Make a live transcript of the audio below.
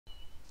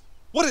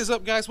What is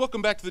up, guys?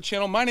 Welcome back to the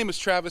channel. My name is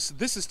Travis.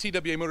 This is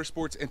TWA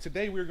Motorsports, and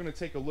today we're going to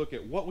take a look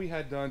at what we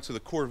had done to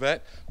the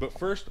Corvette. But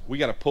first, we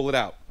got to pull it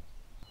out.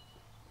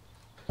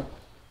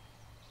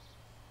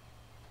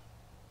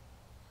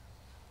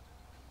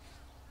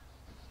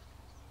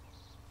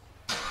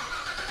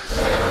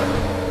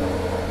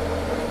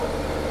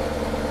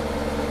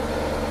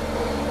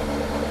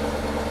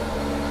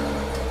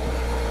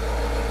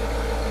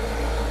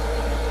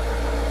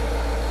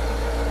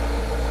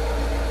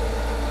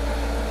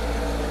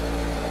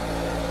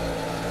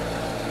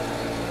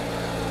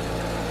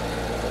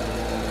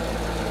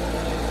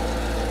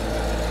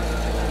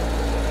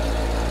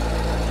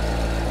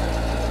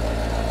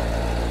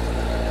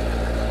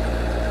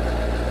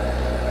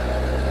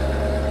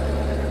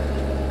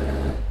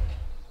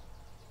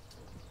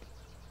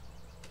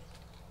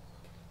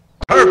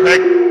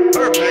 Perfect,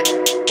 perfect,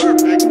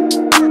 perfect,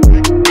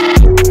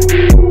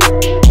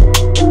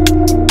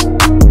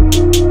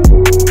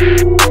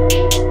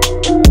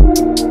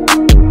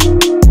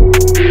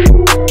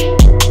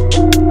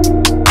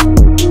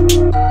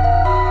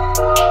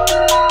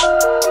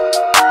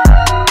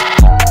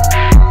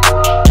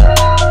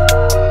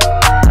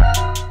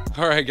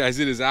 All right, guys,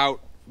 it is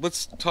out.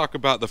 Let's talk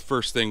about the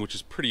first thing, which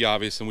is pretty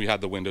obvious, and we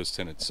had the windows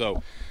tinted.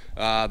 So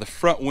the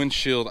front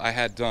windshield I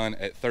had done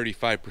at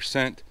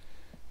 35%.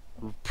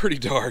 Pretty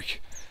dark.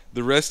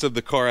 The rest of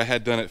the car I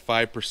had done at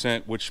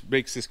 5%, which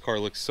makes this car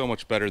look so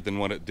much better than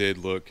what it did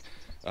look.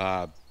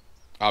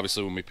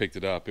 Obviously, when we picked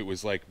it up, it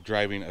was like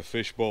driving a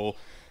fishbowl.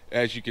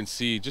 As you can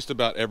see, just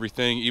about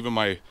everything, even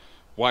my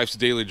wife's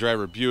daily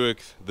driver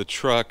Buick, the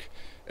truck,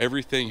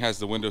 everything has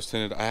the windows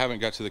tinted. I haven't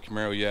got to the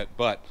Camaro yet,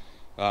 but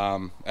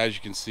as you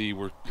can see,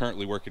 we're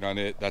currently working on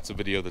it. That's a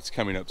video that's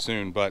coming up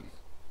soon. But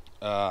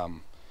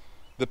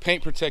the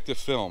paint protective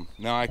film.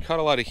 Now, I caught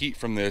a lot of heat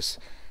from this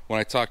when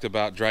I talked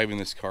about driving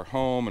this car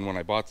home, and when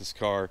I bought this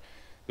car,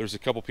 there's a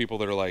couple people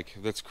that are like,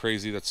 that's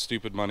crazy, that's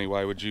stupid money,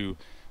 why would you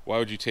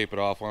tape it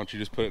off, why don't you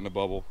just put it in a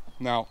bubble?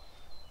 Now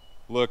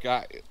look,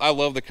 I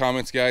love the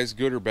comments, guys,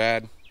 good or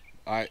bad.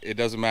 It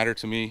doesn't matter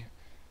to me.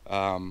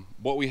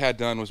 What we had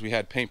done was we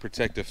had paint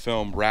protective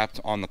film wrapped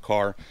on the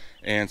car,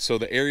 and so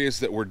the areas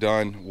that were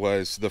done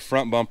was the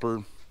front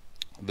bumper,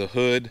 the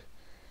hood,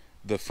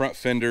 the front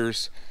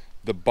fenders,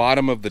 the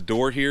bottom of the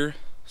door here,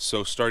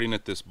 so starting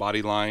at this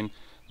body line,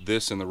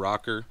 this and the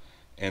rocker,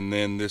 and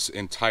then this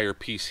entire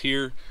piece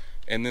here,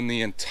 and then the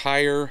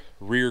entire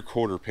rear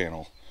quarter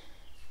panel,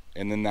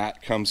 and then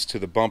that comes to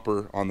the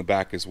bumper on the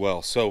back as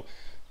well. So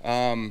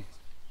the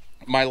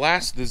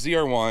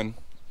ZR1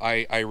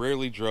 I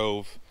rarely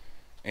drove,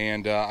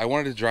 and I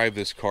wanted to drive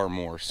this car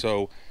more,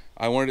 so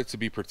I wanted it to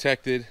be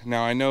protected.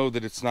 Now I know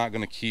that it's not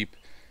going to keep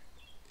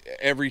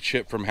every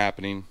chip from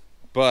happening,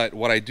 but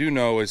what I do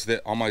know is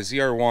that on my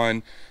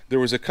ZR1, there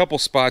was a couple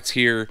spots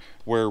here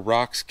where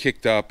rocks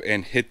kicked up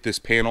and hit this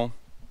panel.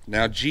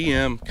 Now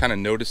GM kind of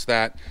noticed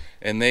that,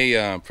 and they,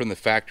 from the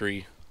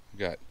factory,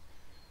 got a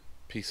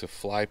piece of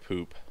fly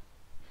poop,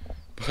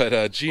 but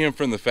GM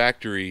from the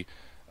factory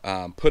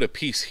put a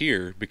piece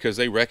here because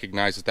they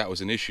recognized that that was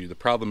an issue. The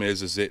problem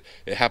is that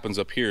it happens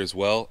up here as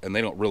well, and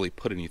they don't really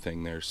put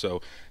anything there.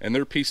 So, and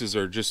their pieces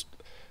are just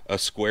a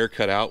square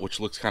cut out, which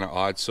looks kind of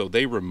odd. So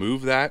they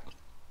removed that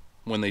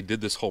when they did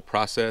this whole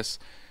process,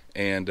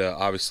 and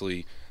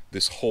obviously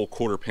this whole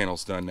quarter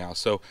panel's done now.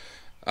 So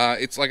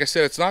it's like I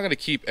said, it's not going to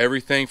keep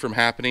everything from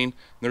happening.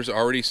 There's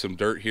already some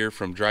dirt here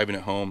from driving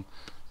it home,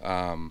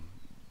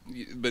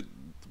 but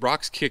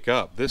rocks kick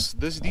up.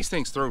 These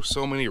things throw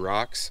so many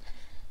rocks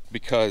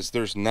because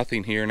there's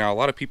nothing here. Now a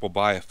lot of people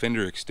buy a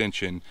fender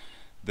extension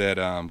that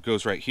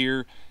goes right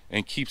here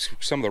and keeps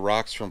some of the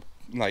rocks from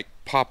like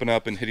popping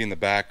up and hitting the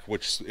back,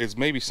 which is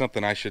maybe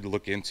something I should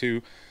look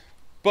into.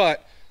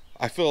 But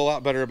I feel a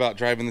lot better about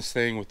driving this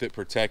thing with it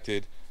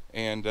protected.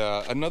 And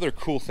another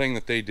cool thing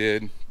that they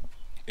did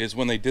is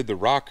when they did the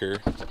rocker,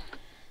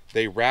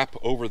 they wrap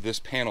over this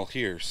panel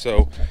here.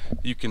 So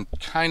you can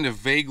kind of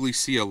vaguely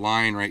see a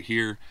line right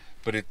here,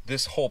 but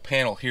this whole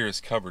panel here is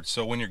covered.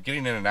 So when you're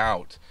getting in and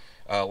out,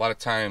 a lot of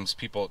times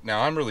people,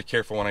 now I'm really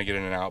careful when I get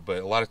in and out,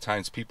 but a lot of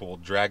times people will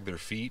drag their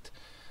feet.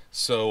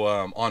 So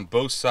on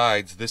both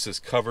sides, this is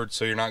covered,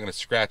 so you're not going to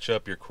scratch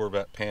up your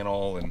Corvette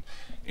panel and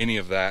any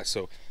of that.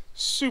 So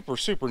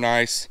super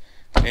nice,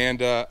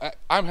 and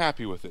I'm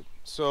happy with it.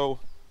 So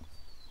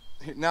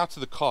now to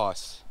the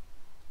costs,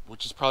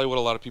 which is probably what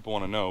a lot of people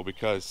want to know,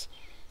 because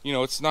you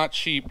know it's not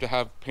cheap to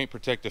have paint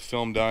protective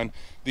film done.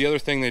 The other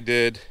thing they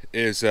did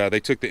is they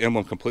took the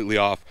emblem completely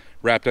off,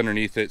 wrapped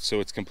underneath it, so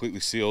it's completely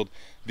sealed.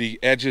 The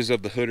edges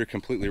of the hood are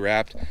completely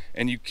wrapped,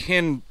 and you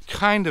can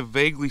kind of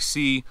vaguely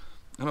see,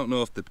 I don't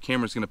know if the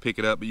camera's going to pick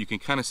it up, but you can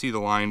kind of see the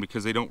line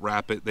because they don't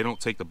wrap it, they don't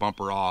take the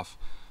bumper off,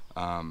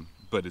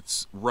 but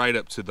it's right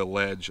up to the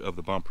ledge of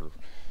the bumper.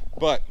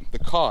 But the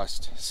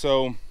cost,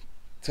 so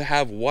to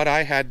have what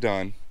I had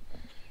done,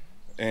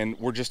 and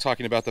we're just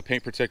talking about the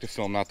paint protective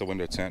film, not the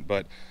window tint,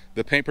 but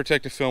the paint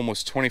protective film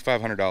was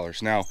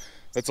 $2,500. Now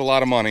that's a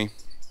lot of money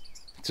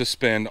to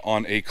spend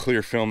on a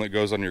clear film that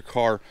goes on your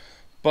car,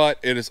 but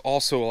it is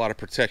also a lot of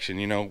protection.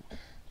 You know,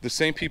 the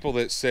same people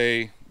that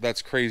say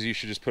that's crazy, you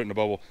should just put it in a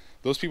bubble.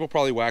 Those people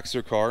probably wax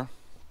their car,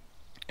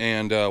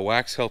 and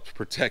wax helped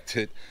protect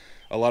it.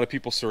 A lot of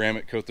people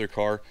ceramic coat their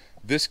car.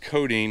 This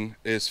coating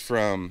is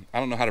from, I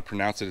don't know how to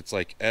pronounce it, it's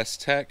like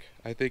S-Tech,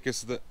 I think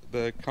is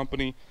the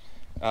company,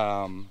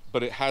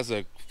 but it has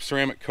a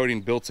ceramic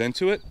coating built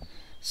into it,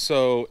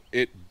 so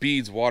it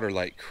beads water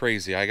like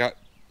crazy. I got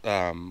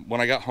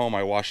when I got home,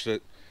 I washed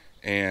it,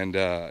 and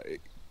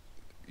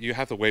you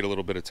have to wait a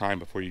little bit of time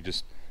before you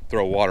just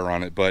throw water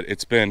on it, but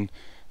it's been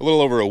a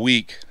little over a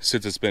week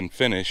since it's been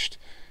finished,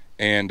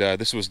 and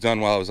this was done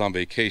while I was on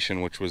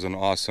vacation, which was an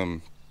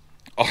awesome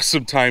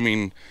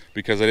timing,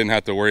 because I didn't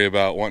have to worry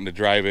about wanting to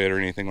drive it or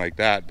anything like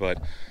that.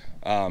 But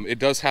it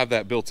does have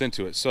that built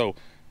into it, so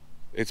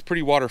it's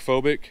pretty water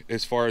phobic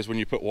as far as when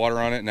you put water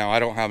on it. Now, I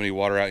don't have any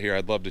water out here.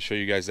 I'd love to show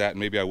you guys that, and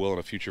maybe I will in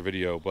a future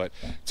video, but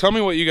tell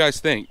me what you guys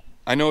think.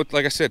 I know,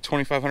 like I said,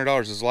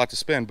 $2,500 is a lot to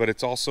spend, but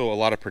it's also a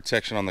lot of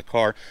protection on the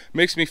car.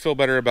 Makes me feel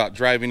better about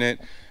driving it.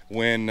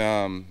 When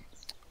on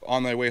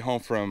my way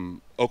home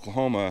from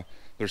Oklahoma,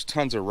 there's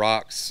tons of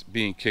rocks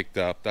being kicked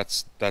up.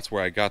 That's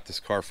where I got this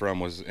car from,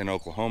 was in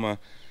Oklahoma.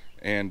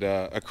 And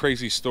a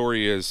crazy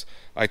story is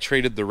I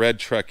traded the red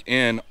truck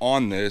in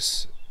on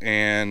this,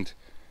 and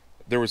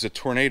there was a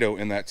tornado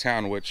in that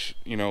town, which,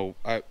 you know,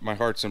 my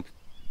heart's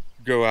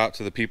go out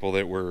to the people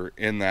that were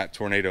in that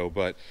tornado.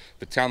 But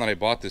the town that I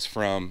bought this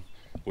from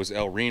was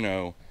El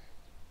Reno,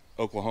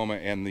 Oklahoma,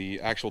 and the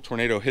actual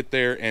tornado hit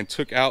there and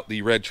took out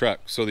the red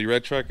truck. So the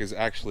red truck is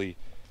actually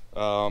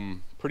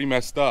pretty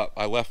messed up.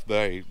 I left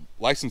the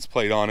license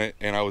plate on it,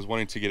 and I was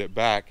wanting to get it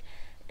back,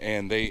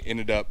 and they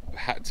ended up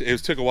it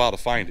took a while to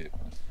find it.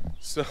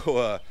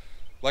 So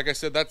like I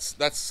said, that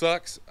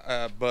sucks,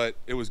 but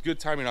it was good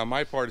timing on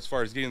my part as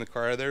far as getting the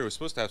car out of there. It was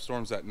supposed to have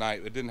storms that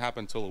night. It didn't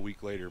happen until a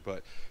week later.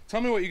 But tell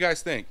me what you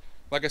guys think.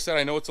 Like I said,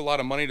 I know it's a lot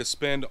of money to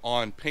spend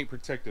on paint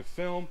protective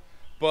film,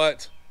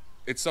 but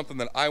it's something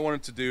that I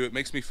wanted to do. It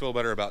makes me feel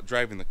better about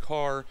driving the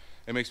car.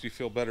 It makes me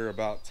feel better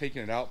about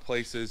taking it out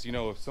places. You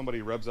know, if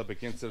somebody rubs up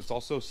against it, it's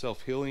also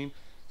self-healing.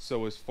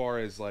 So as far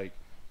as like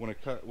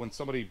when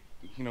somebody,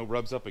 you know,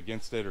 rubs up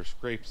against it or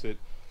scrapes it,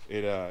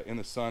 in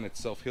the sun, it's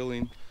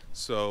self-healing.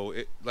 So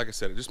like I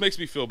said, it just makes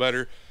me feel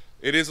better.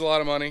 It is a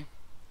lot of money,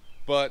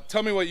 but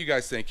tell me what you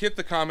guys think. Hit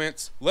the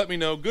comments, let me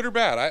know, good or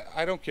bad.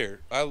 I don't care.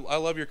 I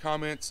love your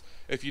comments.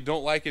 If you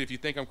don't like it, if you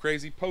think I'm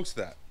crazy, post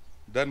that.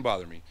 Doesn't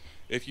bother me.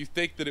 If you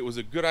think that it was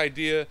a good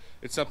idea,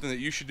 it's something that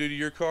you should do to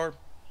your car,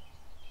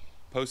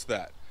 post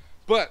that.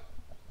 But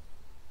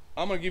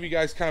I'm gonna give you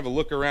guys kind of a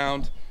look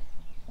around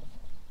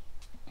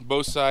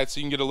both sides so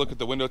you can get a look at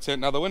the window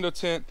tint. Now, the window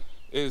tint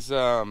is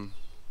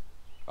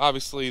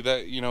obviously,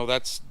 that, you know,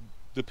 that's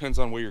depends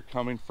on where you're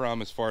coming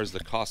from as far as the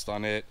cost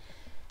on it.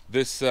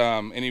 This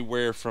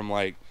anywhere from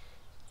like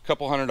a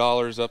couple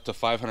 $100 up to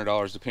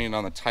 $500 depending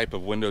on the type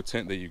of window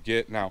tint that you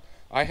get. Now,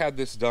 I had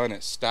this done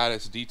at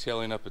Status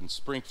Detailing up in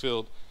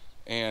Springfield,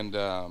 and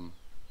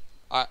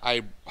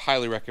I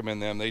highly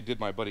recommend them. They did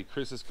my buddy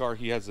Chris's car.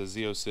 He has a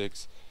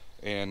Z06,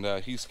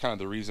 and he's kind of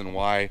the reason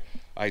why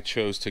I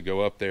chose to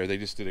go up there. They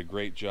just did a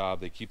great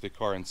job. They keep the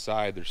car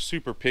inside. They're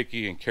super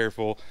picky and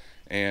careful,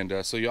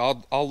 and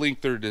so I'll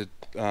link their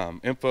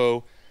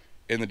info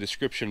in the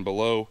description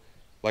below.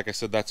 Like I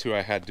said, that's who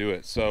I had do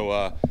it.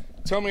 So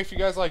tell me if you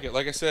guys like it.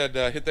 Like I said,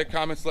 hit that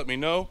comments, let me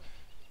know.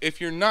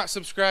 If you're not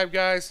subscribed,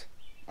 guys,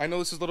 I know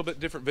this is a little bit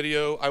different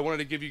video. I wanted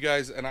to give you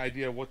guys an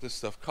idea of what this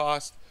stuff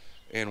cost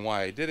and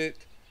why I did it.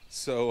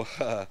 So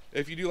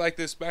if you do like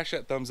this, smash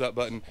that thumbs up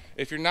button.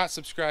 If you're not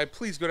subscribed,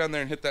 please go down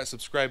there and hit that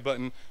subscribe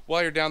button.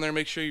 While you're down there,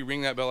 make sure you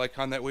ring that bell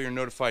icon. That way you're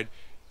notified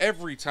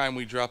every time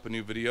we drop a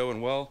new video.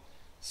 And well,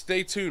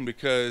 stay tuned,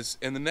 because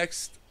in the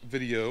next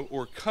video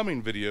or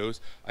coming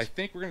videos, I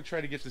think we're going to try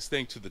to get this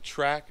thing to the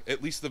track.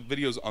 At least the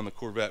videos on the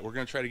Corvette, we're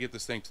going to try to get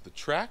this thing to the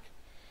track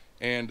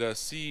and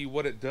see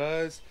what it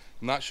does.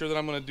 I'm not sure that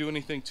I'm going to do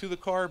anything to the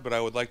car, but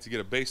I would like to get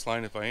a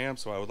baseline if I am,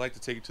 so I would like to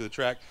take it to the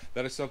track.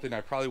 That is something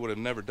I probably would have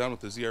never done with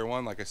the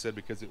ZR1, like I said,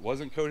 because it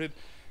wasn't coated.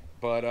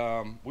 But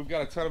we've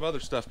got a ton of other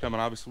stuff coming.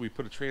 Obviously, we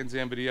put a Trans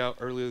Am video out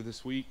earlier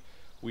this week.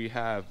 We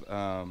have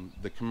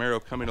the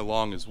Camaro coming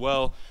along as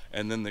well,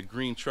 and then the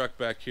green truck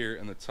back here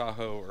and the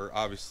Tahoe are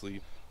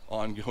obviously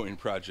ongoing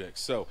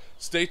projects. So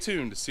stay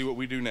tuned to see what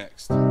we do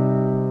next.